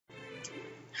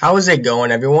How is it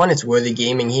going, everyone? It's Worthy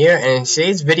Gaming here, and in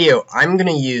today's video I'm going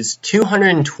to use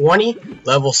 220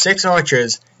 level 6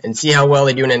 archers and see how well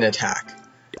they do in an attack.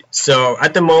 So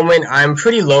at the moment I'm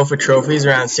pretty low for trophies,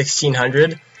 around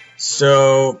 1600,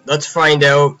 so let's find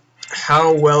out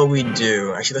how well we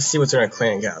do. Actually, let's see what's in our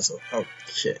clan castle. Oh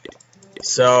shit.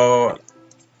 So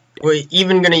we're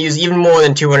even going to use even more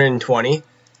than 220,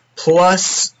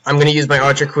 plus I'm going to use my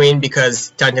archer queen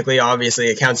because technically, obviously,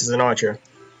 it counts as an archer.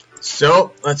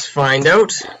 So, let's find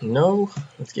out. No,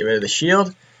 let's get rid of the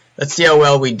shield. Let's see how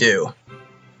well we do.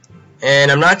 And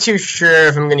I'm not too sure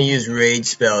if I'm going to use rage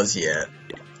spells yet.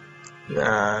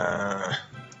 There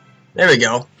we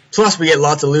go. Plus, we get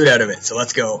lots of loot out of it, so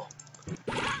let's go.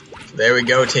 So there we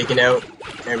go, taking out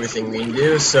everything we can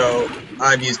do. So,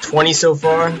 I've used 20 so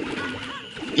far.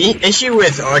 The issue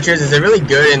with archers is they're really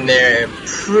good and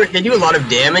they do a lot of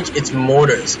damage. It's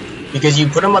mortars. Because you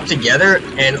put them up together,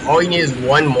 and all you need is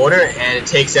one mortar, and it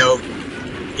takes out,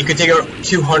 you could take out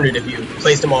 200 if you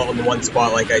placed them all in one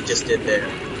spot like I just did there.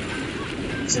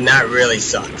 So that really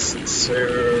sucks.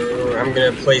 So I'm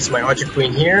going to place my archer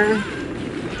queen here.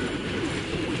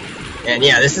 And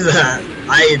yeah, this is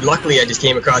luckily I just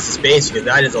came across this base because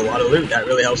that is a lot of loot. That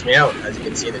really helps me out, as you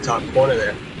can see in the top corner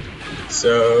there.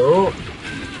 So,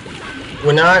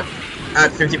 we're not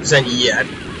at 50% yet.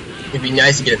 It'd be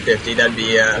nice to get a 50, that'd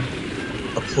be a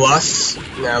plus.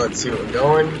 Now let's see where we're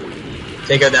going.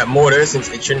 Take out that mortar since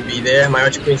it shouldn't be there. My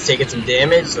archer queen's taking some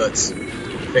damage, so let's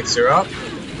fix her up.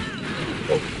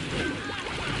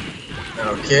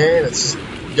 Okay, let's just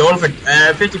going for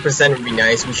 50% would be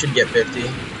nice. We should get 50.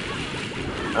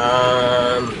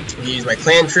 Use my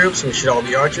clan troops, we should all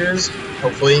be archers,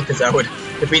 hopefully, because that would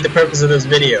defeat the purpose of this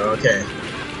video. Okay,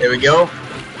 there we go.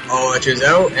 All archers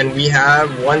out, and we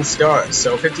have 1 star,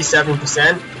 so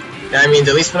 57%. That means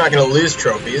at least we're not going to lose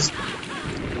trophies.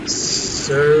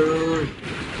 So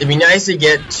it'd be nice to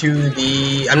get to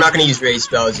the. I'm not going to use rage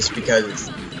spells just because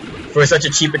for such a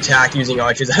cheap attack using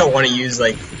archers, I don't want to use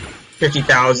like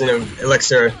 50,000 of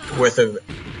elixir worth of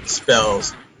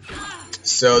spells.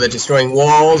 So they're destroying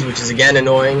walls, which is again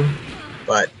annoying,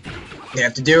 but they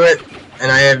have to do it, and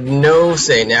I have no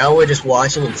say. Now we're just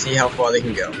watching and see how far they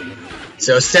can go.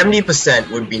 So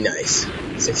 70% would be nice.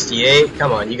 68,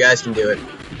 come on, you guys can do it.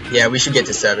 Yeah, we should get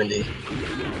to 70.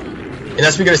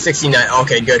 Unless we go to 69.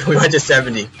 Okay, good, we went to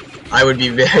 70. I would be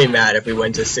very mad if we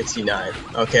went to 69.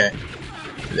 Okay,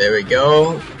 there we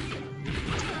go.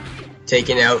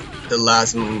 Taking out the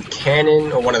last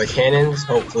cannon, or one of the cannons.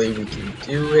 Hopefully we can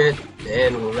do it.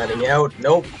 And we're running out.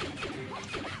 Nope.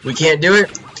 We can't do it.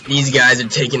 These guys are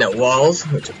taking out walls,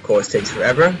 which of course takes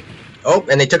forever. Oh,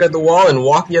 and they took out the wall and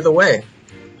walked the other way.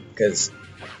 Because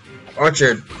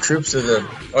archer troops of the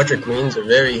archer queens are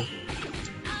very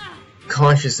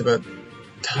conscious about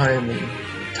time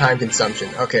and time consumption.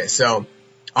 Okay, so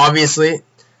obviously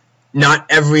not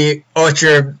every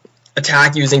archer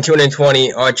attack using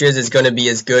 220 archers is going to be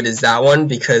as good as that one,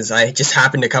 because I just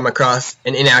happened to come across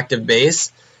an inactive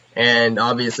base, and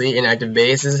obviously inactive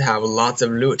bases have lots of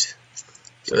loot.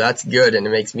 So that's good and it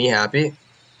makes me happy.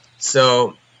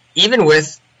 So even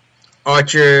with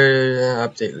archer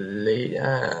update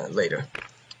later.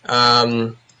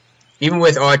 Even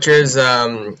with archers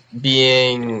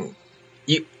being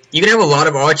you can have a lot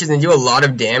of archers and do a lot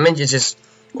of damage. It's just,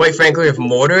 quite frankly, with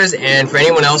mortars, and for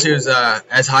anyone else who's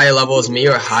as high a level as me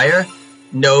or higher,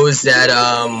 knows that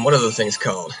what are those things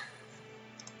called?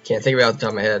 Can't think about it off the top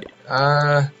of my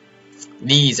head.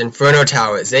 These Inferno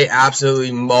Towers, they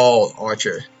absolutely maul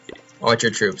archer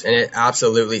troops, and it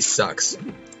absolutely sucks.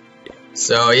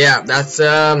 So yeah, that's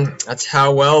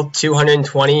how well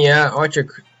 220 archer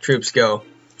troops go.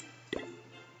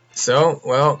 So,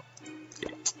 well,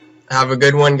 have a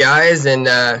good one, guys, and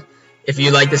if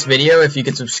you like this video, if you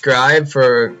could subscribe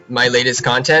for my latest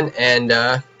content,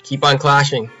 and keep on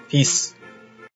clashing. Peace.